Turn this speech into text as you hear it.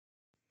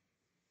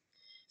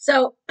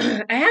So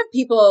I have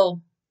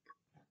people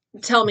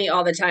tell me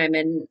all the time,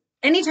 and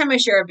anytime I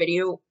share a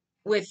video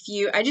with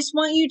you, I just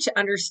want you to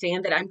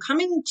understand that I'm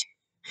coming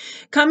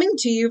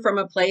to you from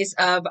a place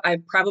of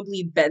I've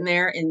probably been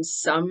there in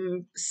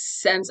some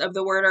sense of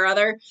the word or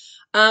other.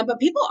 But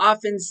people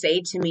often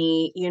say to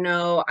me,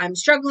 I'm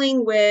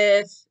struggling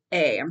with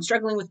A, I'm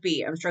struggling with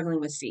B, I'm struggling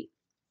with C.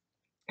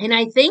 And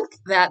I think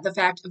that the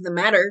fact of the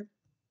matter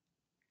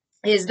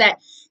is that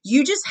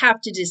you just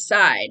have to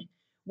decide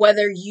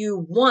whether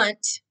you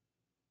want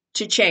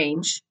to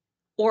change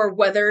or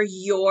whether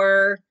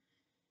you're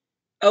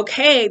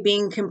okay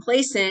being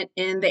complacent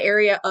in the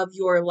area of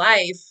your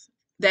life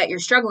that you're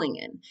struggling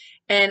in.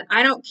 And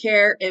I don't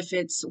care if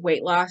it's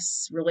weight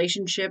loss,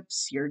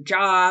 relationships, your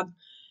job,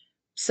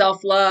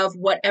 self love,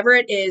 whatever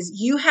it is,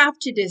 you have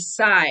to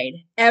decide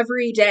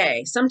every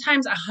day,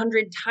 sometimes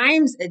 100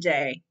 times a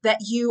day, that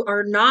you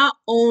are not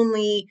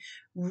only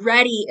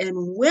ready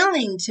and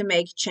willing to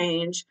make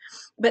change,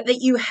 but that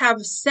you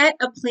have set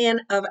a plan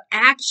of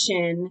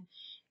action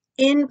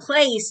in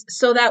place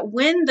so that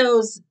when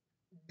those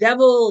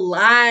devil,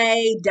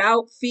 lie,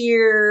 doubt,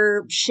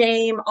 fear,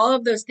 shame, all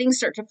of those things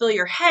start to fill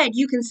your head,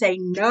 you can say,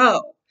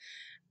 no,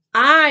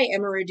 I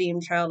am a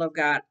redeemed child of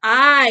God.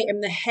 I am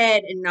the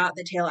head and not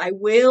the tail. I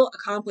will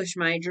accomplish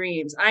my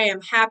dreams. I am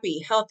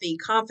happy, healthy,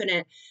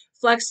 confident,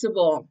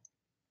 flexible.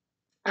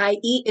 I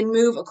eat and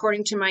move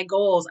according to my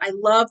goals. I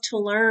love to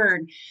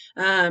learn.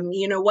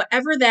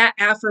 Whatever that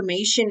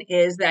affirmation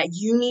is that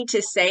you need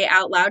to say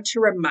out loud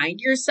to remind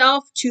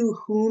yourself to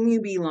whom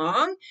you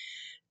belong,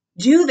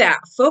 do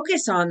that,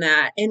 focus on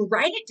that, and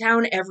write it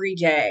down every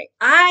day.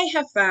 I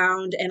have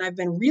found, and I've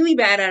been really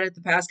bad at it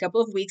the past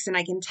couple of weeks, and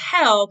I can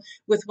tell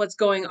with what's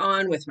going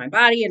on with my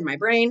body and my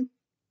brain,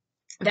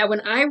 that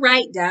when I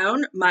write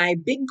down my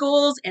big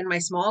goals and my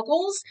small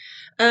goals,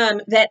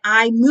 that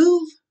I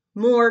move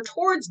more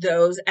towards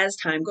those as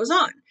time goes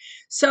on.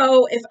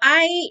 So if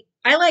I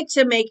like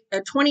to make a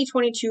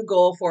 2022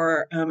 goal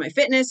for my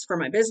fitness, for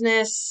my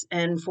business,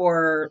 and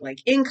for like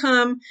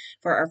income,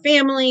 for our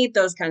family,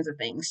 those kinds of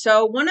things.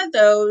 So one of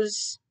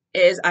those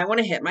is I want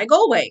to hit my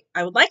goal weight.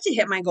 I would like to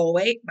hit my goal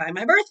weight by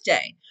my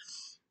birthday,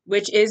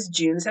 which is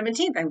June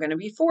 17th. I'm going to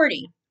be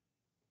 40.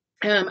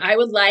 I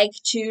would like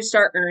to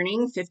start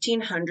earning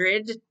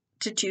 $1,500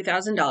 to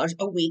 $2,000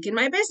 a week in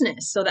my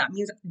business. So that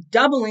means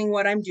doubling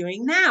what I'm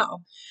doing now.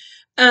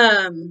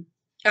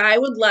 I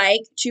would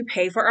like to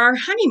pay for our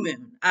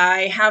honeymoon.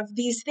 I have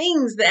these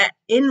things that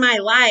in my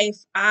life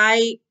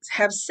I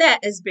have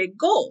set as big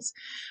goals.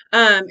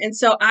 And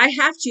so I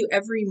have to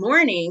every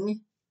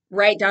morning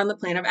write down the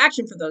plan of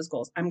action for those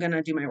goals. I'm going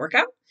to do my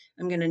workout.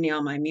 I'm going to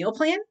nail my meal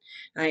plan.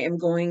 I am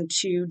going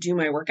to do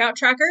my workout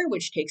tracker,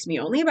 which takes me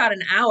only about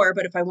an hour.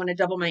 But if I want to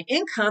double my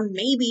income,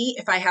 maybe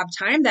if I have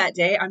time that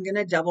day, I'm going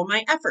to double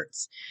my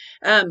efforts.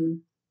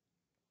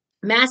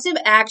 Massive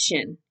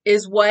action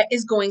is what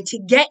is going to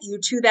get you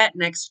to that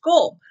next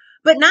goal.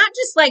 But not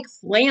just like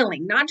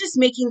flailing, not just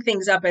making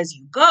things up as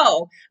you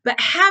go, but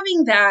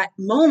having that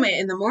moment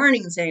in the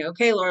morning and saying,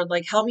 okay, Lord,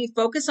 like help me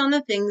focus on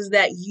the things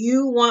that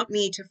you want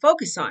me to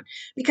focus on.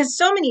 Because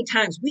so many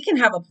times we can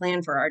have a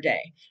plan for our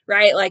day,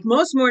 right? Like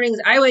most mornings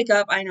I wake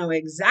up, I know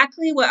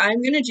exactly what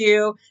I'm going to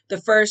do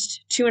the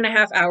first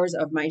 2.5 hours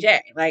of my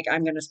day. Like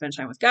I'm going to spend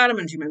time with God. I'm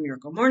going to do my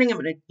miracle morning. I'm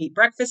going to eat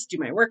breakfast, do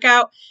my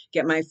workout,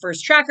 get my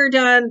first tracker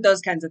done,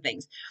 those kinds of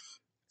things.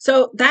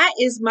 So that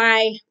is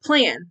my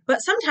plan.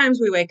 But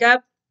sometimes we wake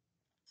up,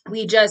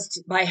 we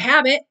just by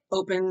habit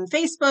open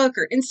Facebook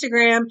or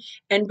Instagram,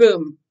 and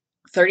boom,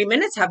 30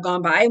 minutes have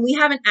gone by and we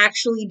haven't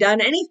actually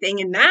done anything.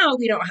 And now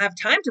we don't have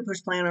time to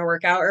push plan our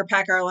workout or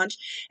pack our lunch.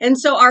 And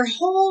so our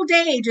whole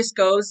day just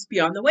goes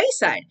beyond the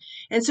wayside.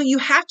 And so you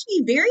have to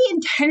be very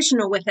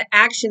intentional with the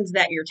actions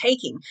that you're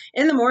taking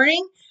in the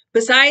morning.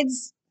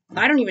 Besides,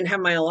 I don't even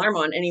have my alarm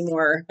on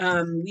anymore.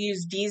 We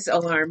use Dee's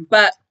alarm,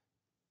 but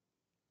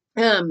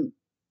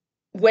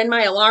when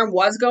my alarm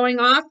was going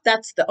off,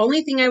 that's the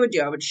only thing I would do.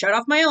 I would shut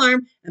off my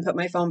alarm and put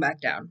my phone back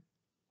down.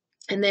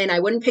 And then I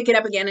wouldn't pick it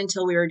up again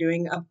until we were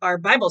doing our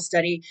Bible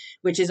study,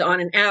 which is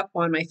on an app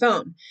on my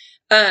phone.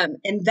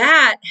 And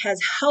that has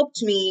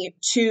helped me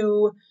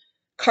to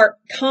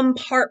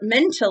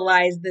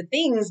compartmentalize the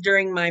things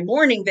during my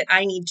morning that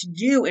I need to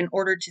do in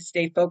order to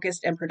stay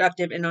focused and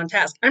productive and on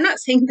task. I'm not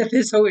saying that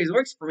this always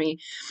works for me.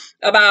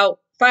 About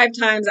 5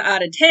 times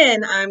out of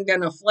 10, I'm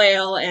going to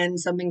flail and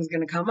something's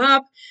going to come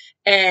up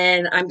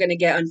and I'm going to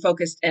get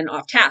unfocused and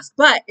off task.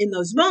 But in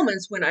those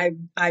moments when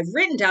I've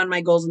written down my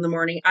goals in the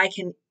morning, I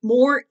can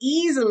more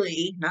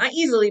easily, not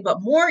easily,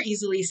 but more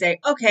easily say,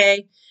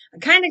 okay, I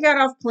kind of got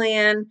off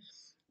plan.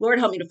 Lord,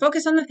 help me to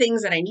focus on the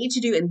things that I need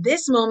to do in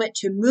this moment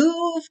to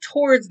move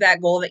towards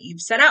that goal that you've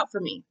set out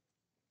for me.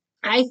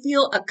 I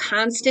feel a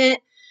constant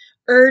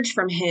urge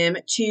from him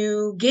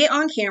to get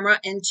on camera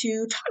and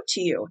to talk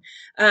to you.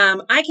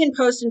 I can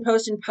post and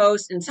post and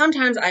post, and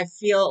sometimes I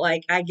feel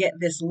like I get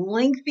this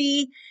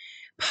lengthy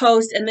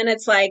post, and then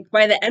it's like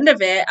by the end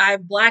of it,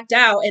 I've blacked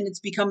out and it's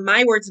become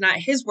my words, not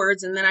his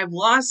words, and then I've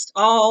lost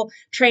all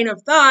train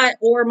of thought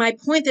or my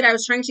point that I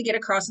was trying to get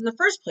across in the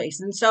first place.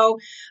 And so,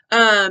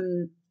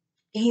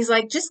 he's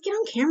like, just get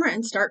on camera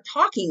and start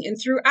talking. And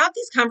throughout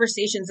these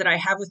conversations that I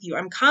have with you,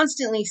 I'm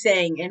constantly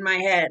saying in my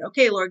head,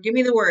 okay, Lord, give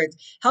me the words.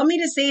 Help me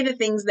to say the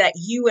things that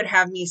you would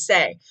have me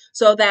say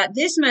so that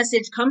this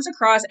message comes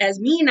across as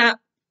me not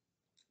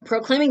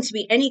proclaiming to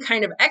be any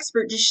kind of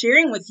expert, just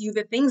sharing with you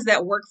the things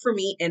that work for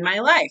me in my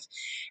life.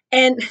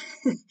 And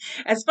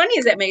as funny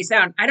as it may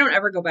sound, I don't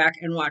ever go back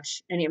and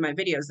watch any of my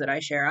videos that I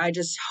share. I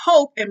just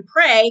hope and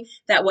pray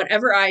that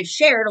whatever I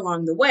shared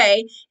along the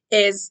way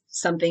is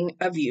something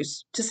of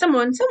use to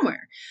someone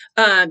somewhere.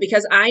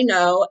 Because I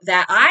know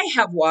that I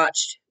have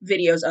watched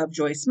videos of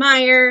Joyce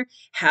Meyer,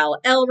 Hal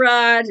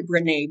Elrod,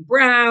 Brene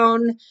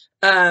Brown,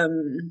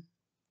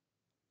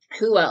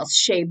 who else?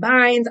 Shay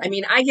Bynes. I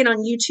mean, I get on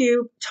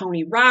YouTube,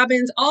 Tony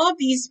Robbins, all of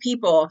these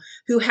people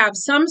who have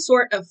some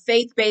sort of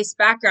faith-based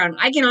background.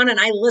 I get on and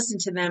I listen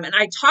to them and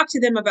I talk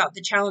to them about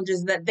the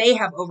challenges that they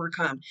have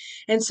overcome.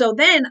 And so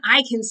then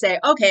I can say,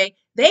 okay,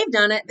 they've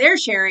done it. They're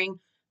sharing.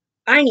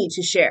 I need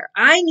to share.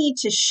 I need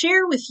to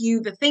share with you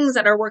the things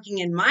that are working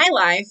in my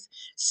life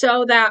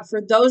so that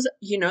for those,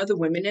 the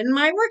women in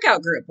my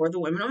workout group or the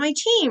women on my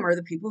team or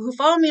the people who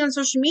follow me on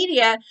social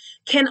media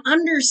can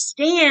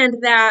understand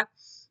that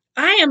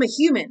I am a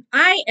human.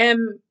 I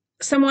am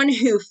someone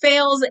who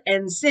fails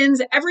and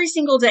sins every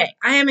single day.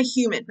 I am a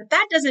human, but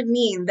that doesn't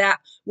mean that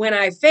when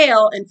I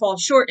fail and fall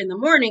short in the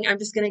morning, I'm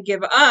just going to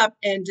give up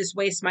and just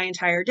waste my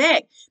entire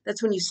day.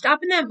 That's when you stop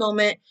in that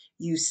moment,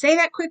 you say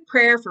that quick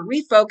prayer for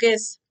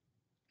refocus,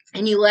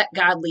 and you let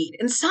God lead.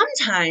 And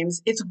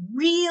sometimes it's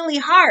really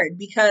hard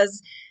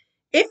because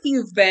if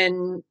you've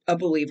been a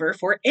believer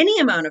for any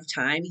amount of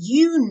time,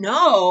 you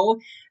know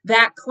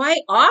that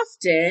quite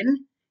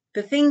often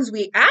the things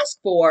we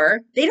ask for,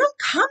 they don't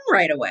come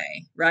right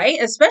away, right?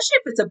 Especially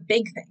if it's a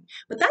big thing.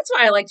 But that's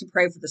why I like to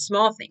pray for the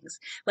small things,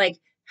 like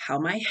how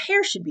my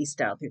hair should be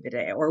styled through the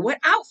day or what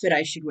outfit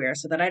I should wear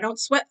so that I don't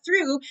sweat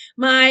through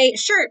my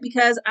shirt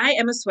because I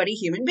am a sweaty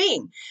human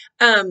being.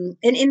 And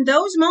in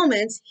those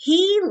moments,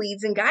 he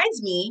leads and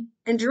guides me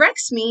and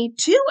directs me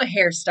to a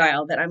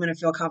hairstyle that I'm going to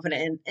feel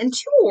confident in and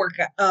to a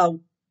workout,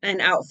 an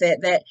outfit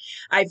that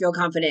I feel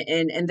confident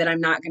in and that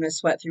I'm not going to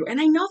sweat through. And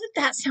I know that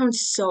that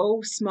sounds so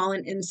small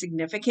and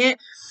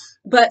insignificant,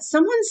 but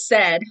someone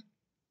said,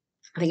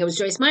 I think it was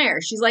Joyce Meyer,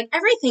 she's like,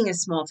 everything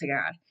is small to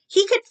God.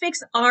 He could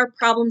fix our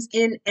problems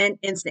in an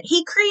instant.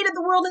 He created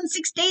the world in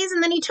 6 days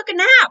and then he took a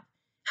nap.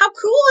 How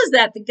cool is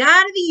that? The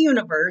God of the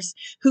universe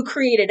who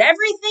created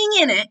everything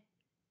in it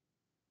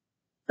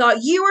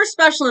thought you were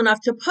special enough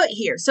to put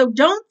here. So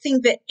don't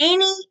think that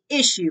any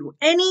issue,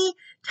 any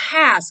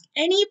task,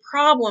 any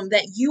problem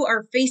that you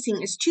are facing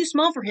is too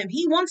small for him.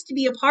 He wants to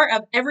be a part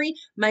of every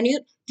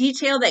minute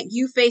detail that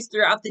you face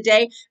throughout the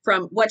day,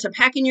 from what to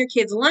pack in your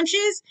kids'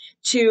 lunches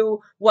to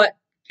what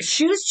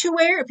shoes to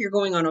wear if you're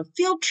going on a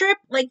field trip.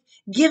 Like,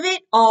 give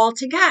it all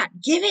to God.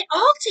 Give it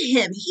all to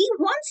him. He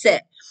wants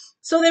it.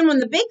 So then when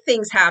the big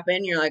things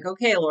happen, you're like,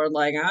 okay, Lord,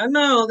 like, I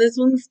know this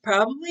one's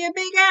probably a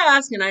big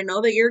ask, and I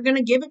know that you're going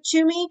to give it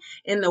to me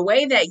in the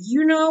way that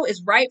you know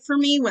is right for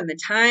me when the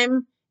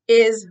time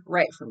is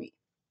right for me.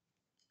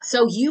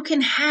 So you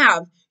can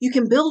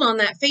build on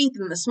that faith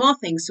in the small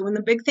things. So when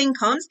the big thing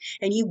comes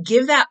and you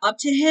give that up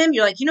to him,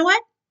 you're like, you know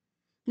what?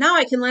 Now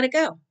I can let it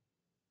go.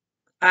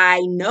 I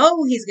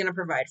know he's going to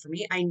provide for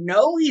me. I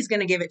know he's going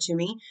to give it to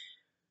me.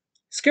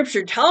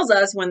 Scripture tells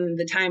us when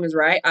the time is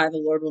right, the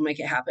Lord will make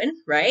it happen,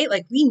 right?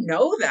 Like, we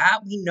know that.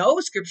 We know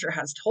Scripture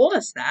has told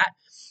us that.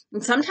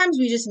 And sometimes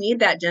we just need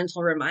that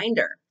gentle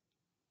reminder.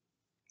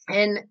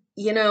 And,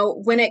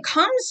 when it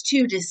comes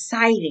to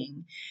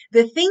deciding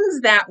the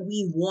things that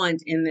we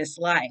want in this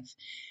life,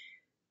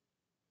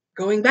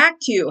 going back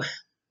to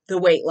the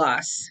weight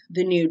loss,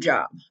 the new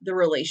job, the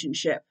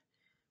relationship,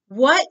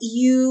 what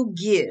you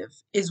give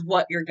is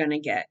what you're going to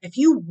get. If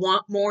you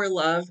want more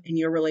love in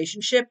your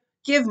relationship,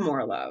 give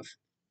more love.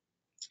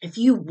 If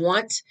you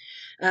want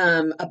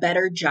a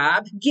better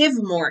job, give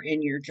more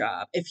in your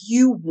job. If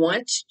you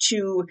want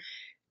to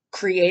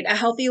create a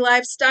healthy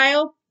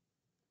lifestyle,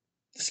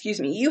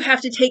 you have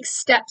to take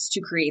steps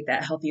to create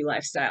that healthy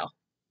lifestyle.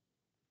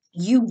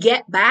 You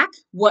get back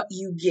what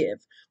you give.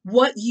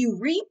 What you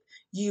reap,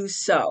 you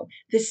sow.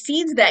 The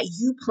seeds that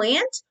you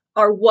plant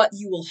are what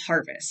you will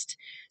harvest.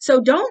 So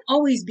don't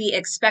always be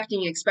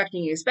expecting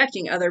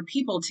other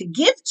people to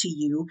give to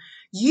you.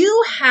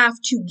 You have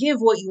to give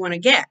what you want to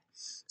get.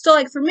 So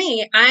like for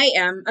me, I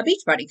am a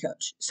Beachbody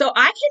coach. So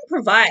I can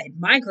provide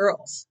my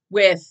girls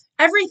with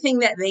everything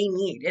that they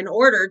need in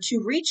order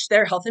to reach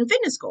their health and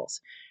fitness goals.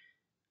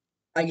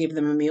 I give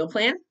them a meal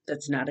plan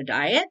that's not a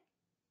diet.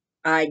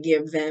 I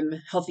give them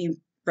healthy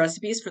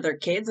recipes for their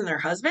kids and their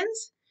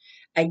husbands.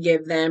 I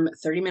give them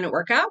 30-minute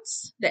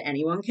workouts that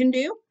anyone can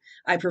do.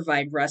 I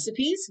provide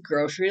recipes,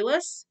 grocery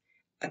lists,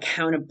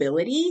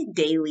 accountability,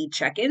 daily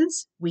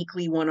check-ins,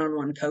 weekly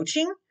one-on-one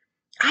coaching.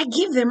 I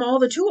give them all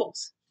the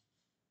tools,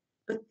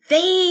 but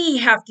they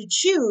have to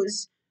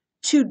choose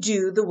to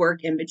do the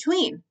work in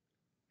between.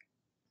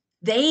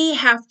 They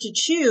have to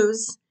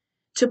choose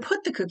to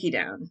put the cookie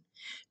down,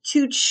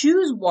 to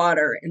choose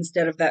water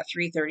instead of that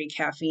 3:30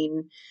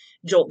 caffeine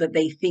jolt that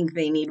they think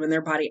they need when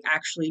their body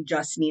actually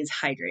just needs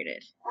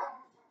hydrated.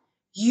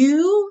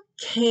 You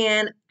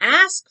can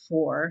ask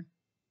for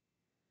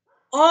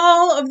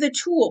all of the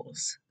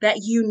tools that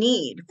you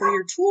need for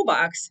your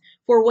toolbox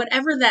for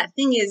whatever that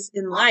thing is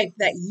in life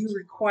that you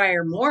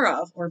require more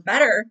of or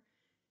better.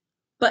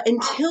 But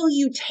until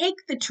you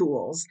take the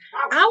tools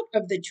out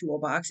of the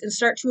toolbox and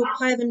start to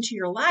apply them to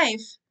your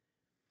life,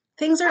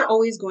 things are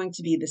always going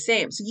to be the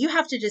same. So you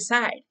have to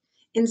decide,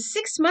 in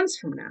 6 months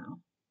from now,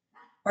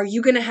 are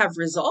you going to have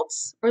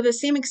results or the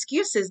same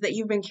excuses that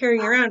you've been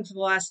carrying around for the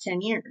last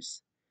 10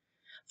 years?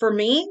 For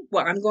me,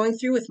 what I'm going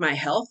through with my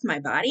health, my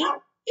body,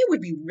 it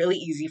would be really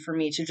easy for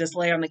me to just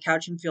lay on the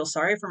couch and feel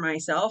sorry for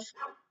myself.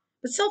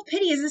 But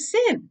self-pity is a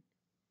sin.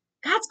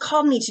 God's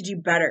called me to do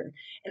better.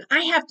 And I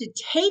have to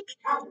take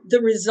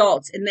the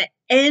results and the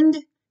end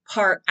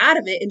part out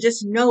of it and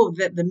just know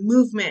that the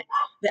movement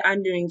that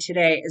I'm doing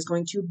today is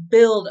going to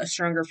build a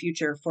stronger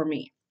future for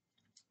me.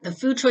 The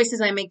food choices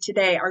I make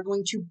today are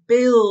going to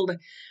build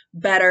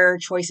better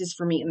choices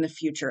for me in the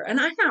future. And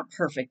I'm not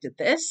perfect at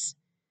this.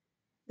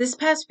 This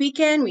past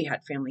weekend, we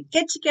had family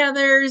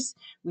get-togethers.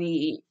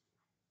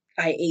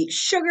 I ate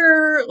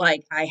sugar,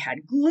 like I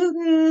had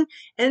gluten,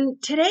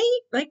 and today,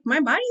 like my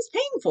body's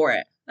paying for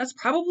it. That's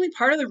probably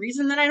part of the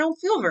reason that I don't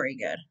feel very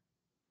good.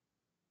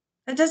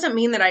 That doesn't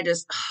mean that I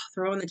just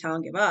throw in the towel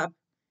and give up.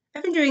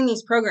 I've been doing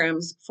these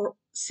programs for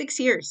 6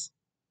 years.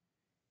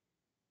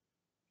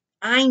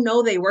 I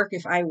know they work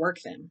if I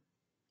work them.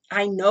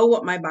 I know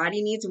what my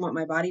body needs and what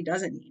my body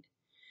doesn't need.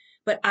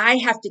 But I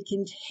have to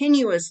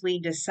continuously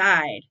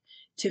decide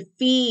to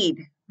feed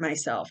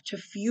myself, to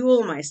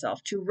fuel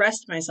myself, to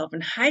rest myself,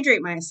 and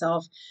hydrate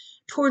myself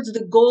towards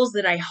the goals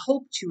that I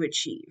hope to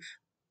achieve.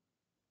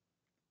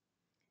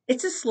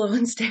 It's a slow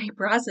and steady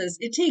process.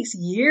 It takes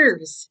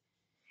years.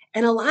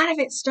 And a lot of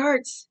it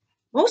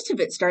most of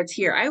it starts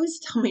here. I always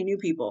tell my new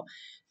people,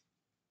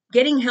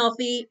 getting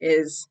healthy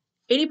is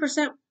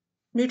 80%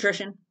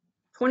 nutrition,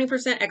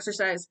 20%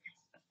 exercise,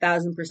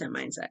 1,000%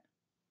 mindset.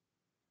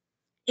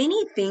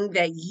 Anything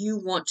that you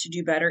want to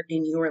do better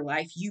in your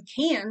life, you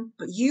can,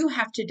 but you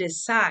have to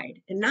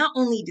decide. And not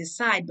only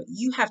decide, but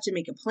you have to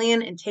make a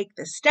plan and take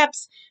the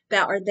steps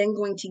that are then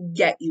going to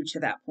get you to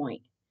that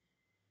point.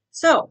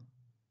 So,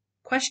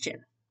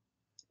 question,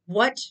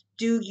 what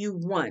do you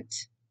want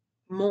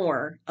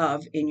more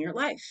of in your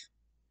life?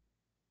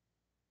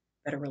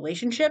 Better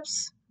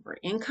relationships, more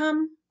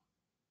income,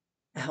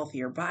 a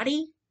healthier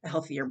body, a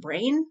healthier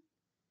brain?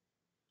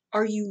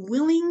 Are you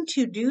willing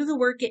to do the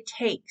work it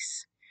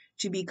takes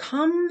to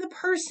become the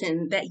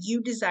person that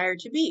you desire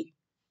to be?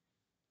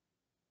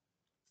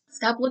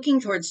 Stop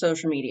looking towards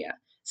social media.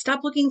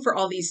 Stop looking for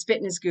all these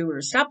fitness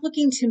gurus. Stop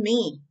looking to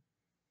me.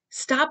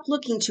 Stop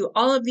looking to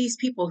all of these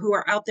people who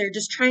are out there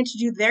just trying to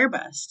do their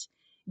best.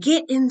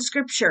 Get in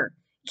scripture.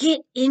 Get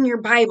in your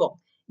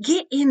Bible.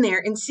 Get in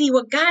there and see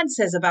what God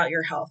says about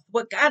your health,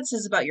 what God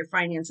says about your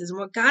finances, and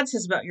what God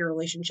says about your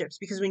relationships.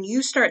 Because when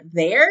you start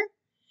there,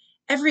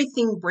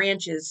 everything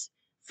branches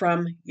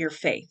from your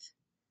faith.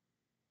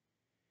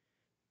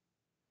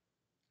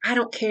 I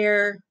don't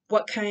care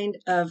what kind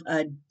of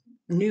a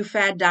new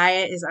fad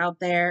diet is out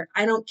there.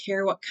 I don't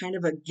care what kind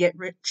of a get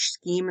rich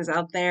scheme is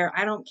out there.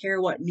 I don't care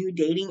what new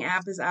dating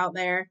app is out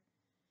there.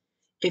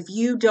 If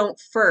you don't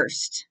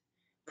first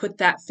put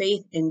that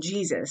faith in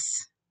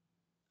Jesus,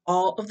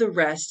 all of the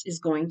rest is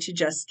going to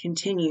just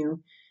continue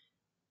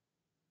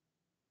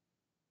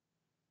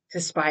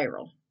to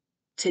spiral,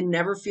 to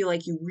never feel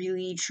like you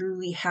really,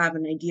 truly have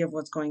an idea of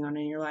what's going on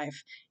in your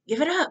life.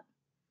 Give it up.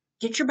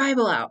 Get your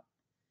Bible out.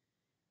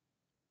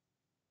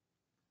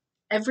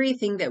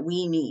 Everything that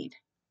we need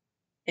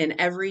in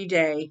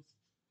everyday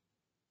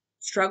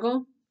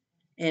struggle,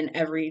 in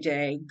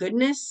everyday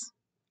goodness,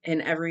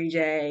 in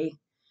everyday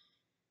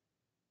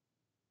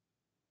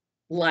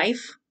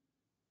life,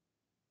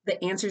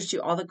 the answers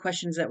to all the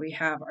questions that we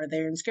have are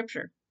there in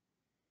Scripture.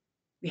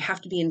 We have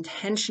to be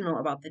intentional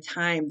about the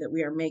time that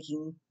we are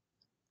making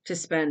to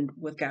spend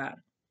with God.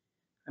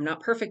 I'm not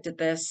perfect at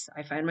this.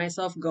 I find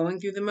myself going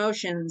through the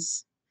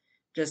motions,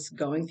 just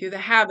going through the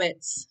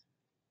habits.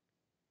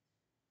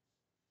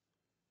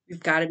 We've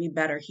got to be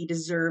better. He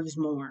deserves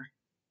more.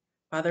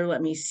 Father,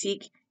 let me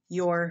seek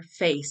your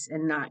face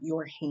and not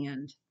your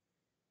hand.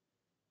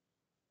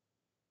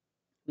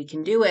 We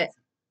can do it,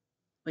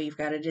 but you've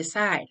got to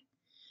decide.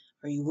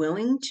 Are you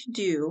willing to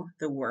do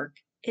the work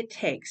it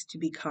takes to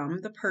become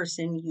the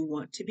person you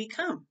want to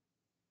become?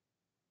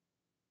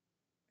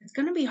 It's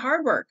going to be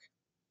hard work,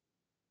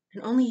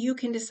 and only you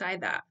can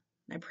decide that.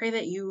 I pray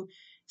that you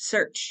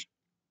search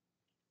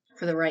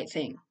for the right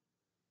thing.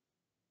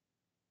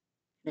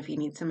 And if you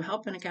need some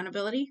help and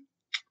accountability,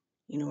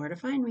 you know where to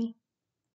find me.